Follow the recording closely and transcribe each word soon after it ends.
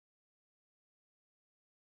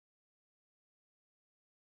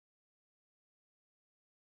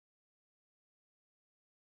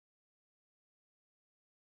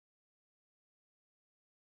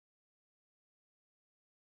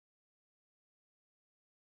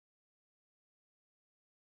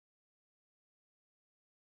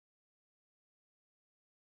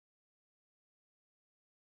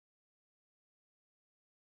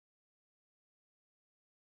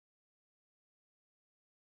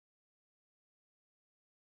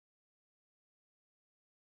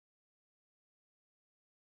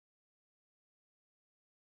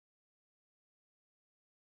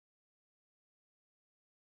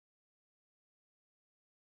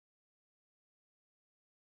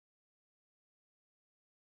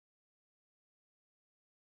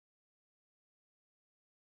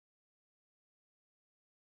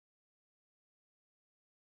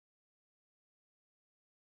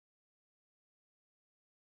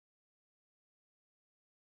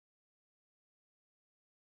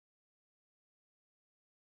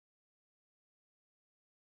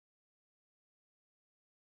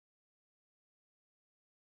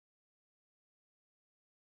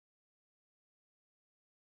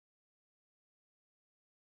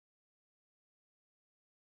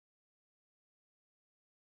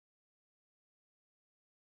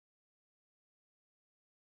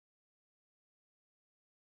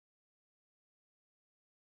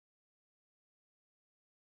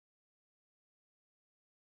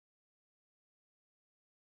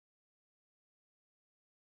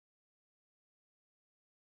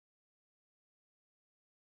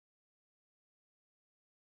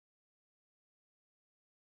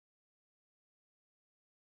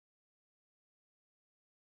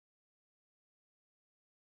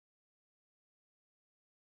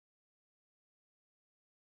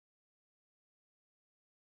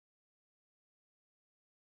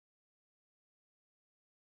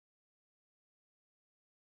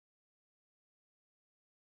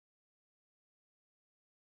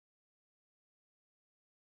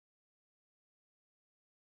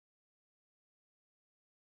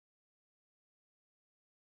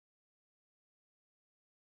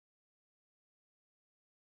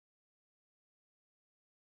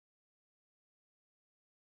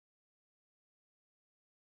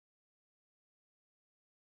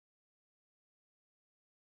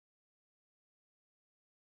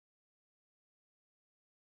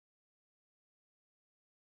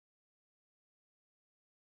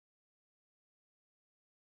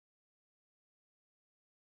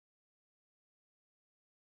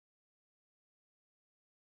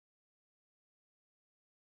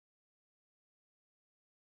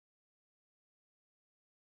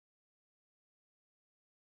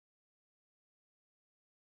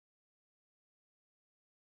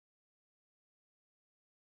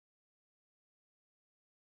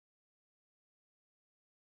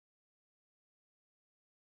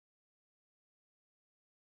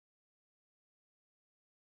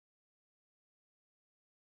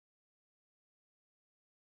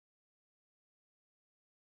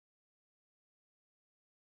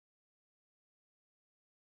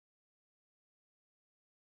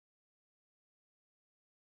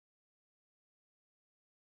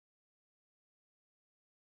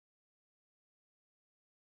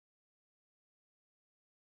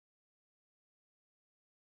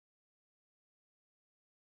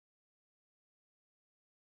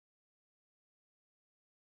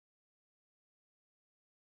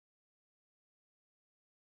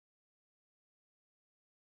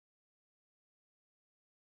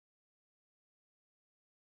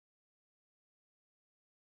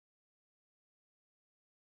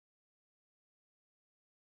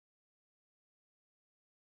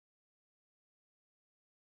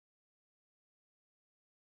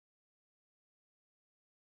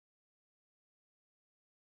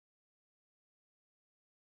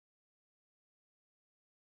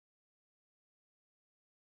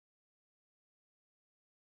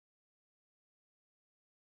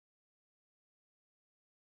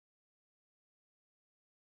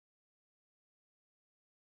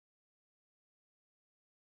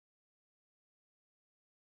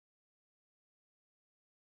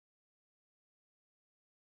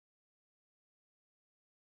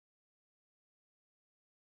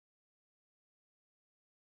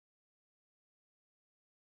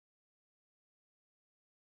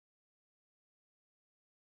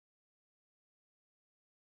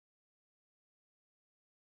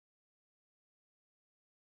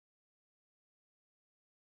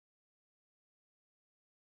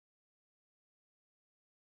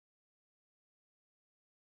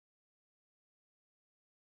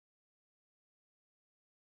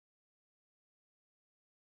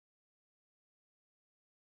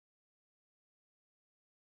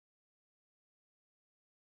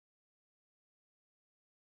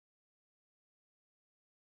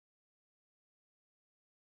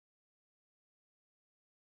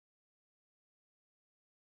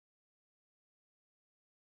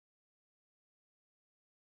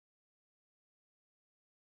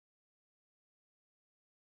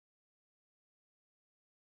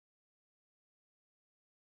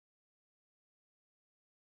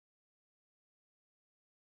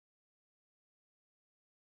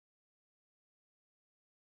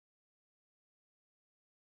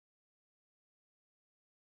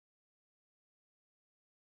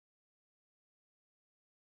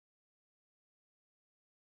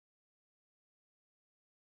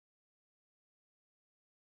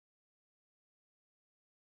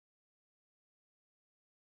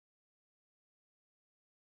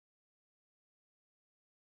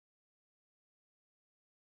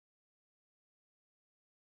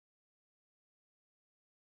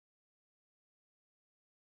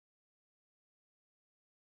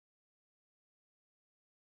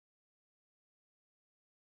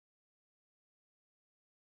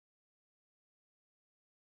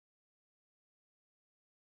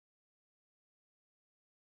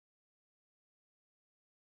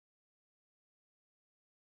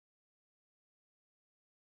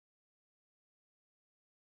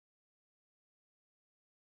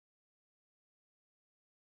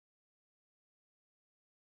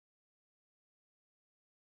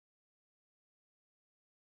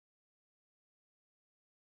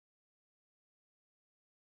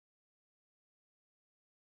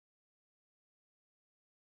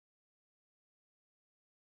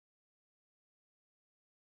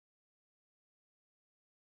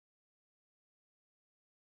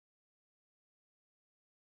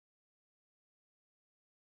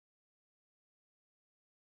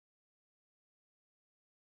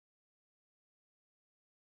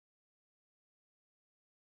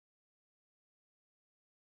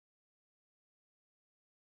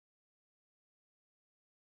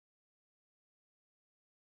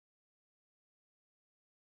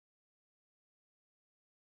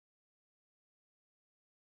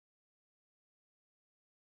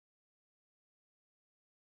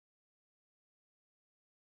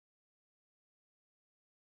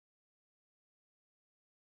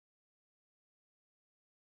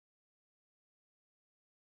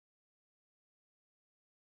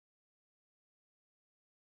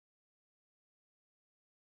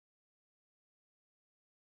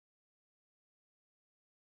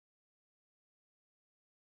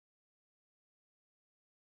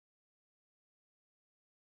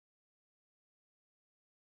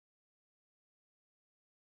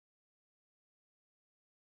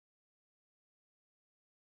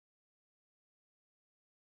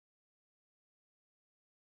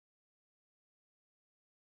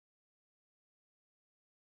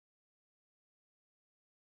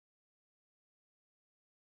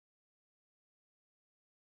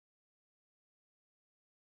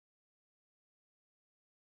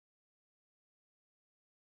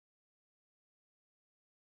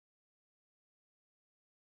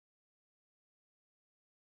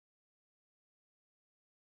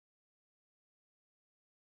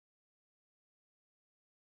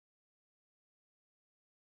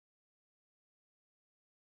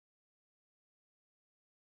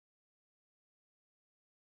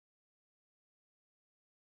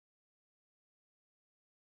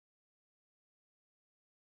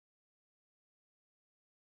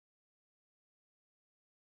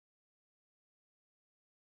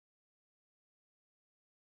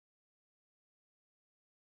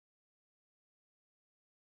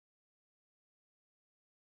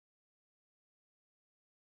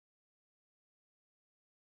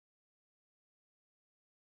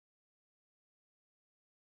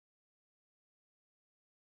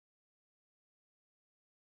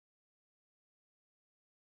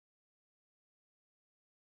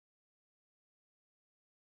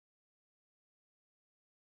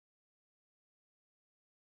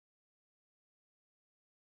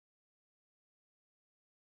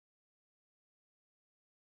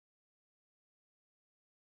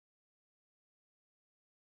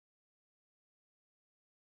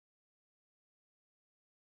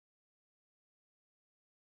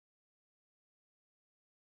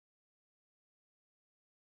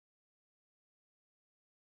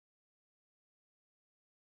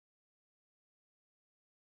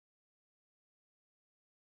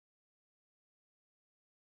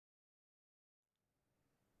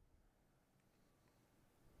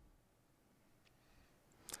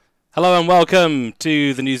Hello and welcome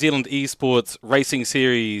to the New Zealand Esports Racing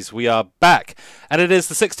Series. We are back, and it is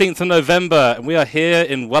the 16th of November, and we are here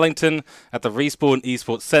in Wellington at the Respawn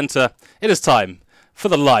Esports Centre. It is time for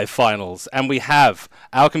the live finals, and we have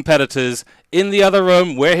our competitors in the other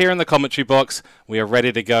room. We're here in the commentary box. We are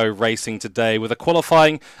ready to go racing today with a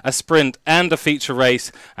qualifying, a sprint, and a feature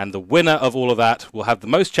race. And the winner of all of that will have the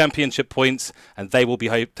most championship points, and they will be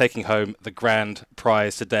taking home the grand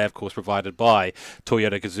prize today, of course, provided by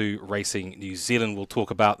Toyota Gazoo Racing New Zealand. We'll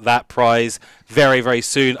talk about that prize very, very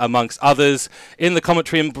soon, amongst others. In the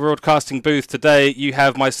commentary and broadcasting booth today, you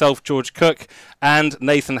have myself, George Cook, and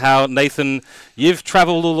Nathan Howe. Nathan, you've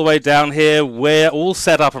travelled all the way down here. We're all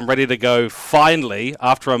set up and ready to go. Finally,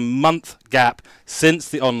 after a month gap since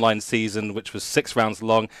the online season, which was 6 rounds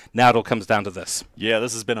long, now it all comes down to this. Yeah,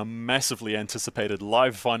 this has been a massively anticipated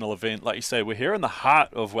live final event. Like you say, we're here in the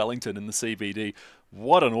heart of Wellington in the CBD.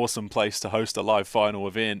 What an awesome place to host a live final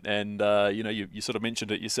event. And, you sort of mentioned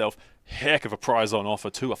it yourself. Heck of a prize on offer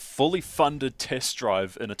too. A fully funded test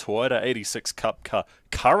drive in a Toyota 86 Cup car.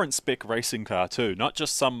 Current spec racing car too. Not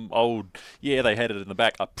just some old, yeah, they had it in the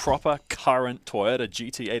back. A proper current Toyota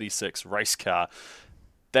GT86 race car.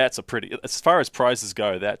 That's a pretty, as far as prizes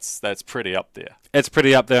go, that's pretty up there. It's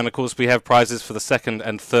pretty up there, and of course we have prizes for the second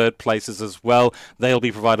and third places as well. They'll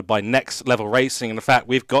be provided by Next Level Racing, and in fact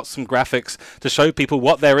we've got some graphics to show people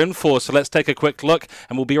what they're in for, so let's take a quick look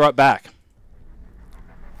and we'll be right back.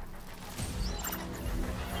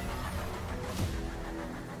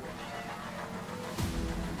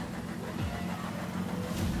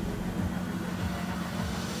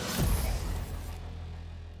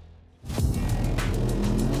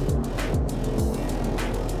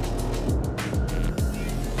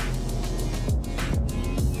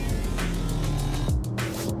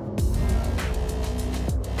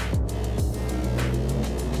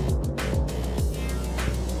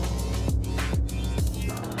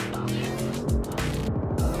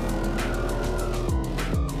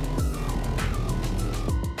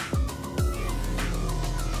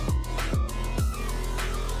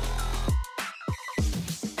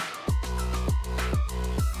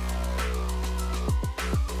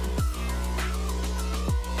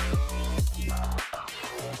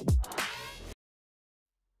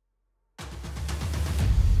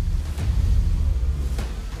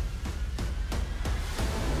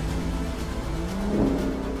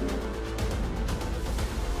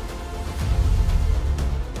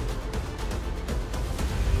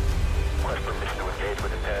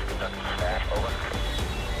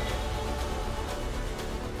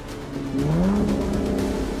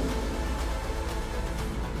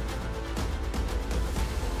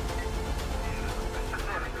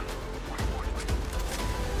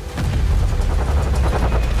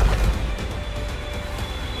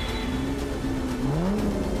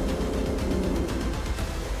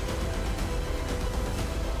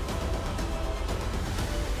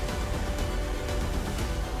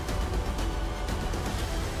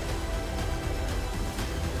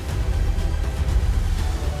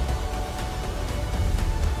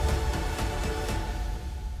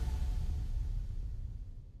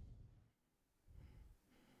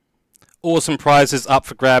 Awesome prizes up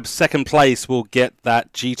for grabs. Second place will get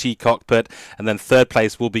that GT cockpit, and then third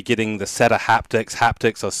place will be getting the set of haptics.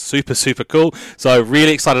 Haptics are super, super cool. So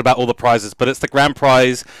really excited about all the prizes, but it's the grand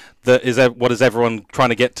prize that is what is everyone trying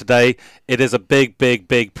to get today. It is a big, big,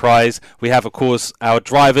 big prize. We have, of course, our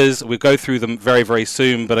drivers. We'll go through them very, very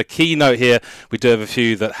soon, but a key note here, we do have a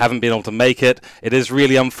few that haven't been able to make it. It is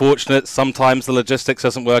really unfortunate. Sometimes the logistics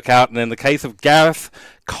doesn't work out, and in the case of Gareth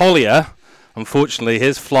Collier, unfortunately,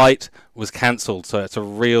 his flight was cancelled, so it's a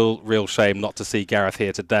real shame not to see Gareth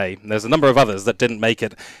here today. And there's a number of others that didn't make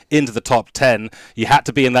it into the top 10. You had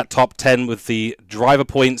to be in that top 10 with the driver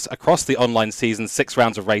points across the online season, 6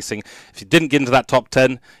 rounds of racing. If you didn't get into that top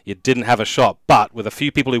 10, you didn't have a shot. But with a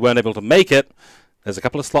few people who weren't able to make it, there's a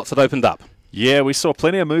couple of slots that opened up. Yeah, we saw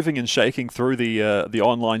plenty of moving and shaking through the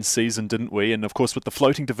online season, didn't we? And of course, with the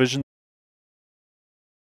floating division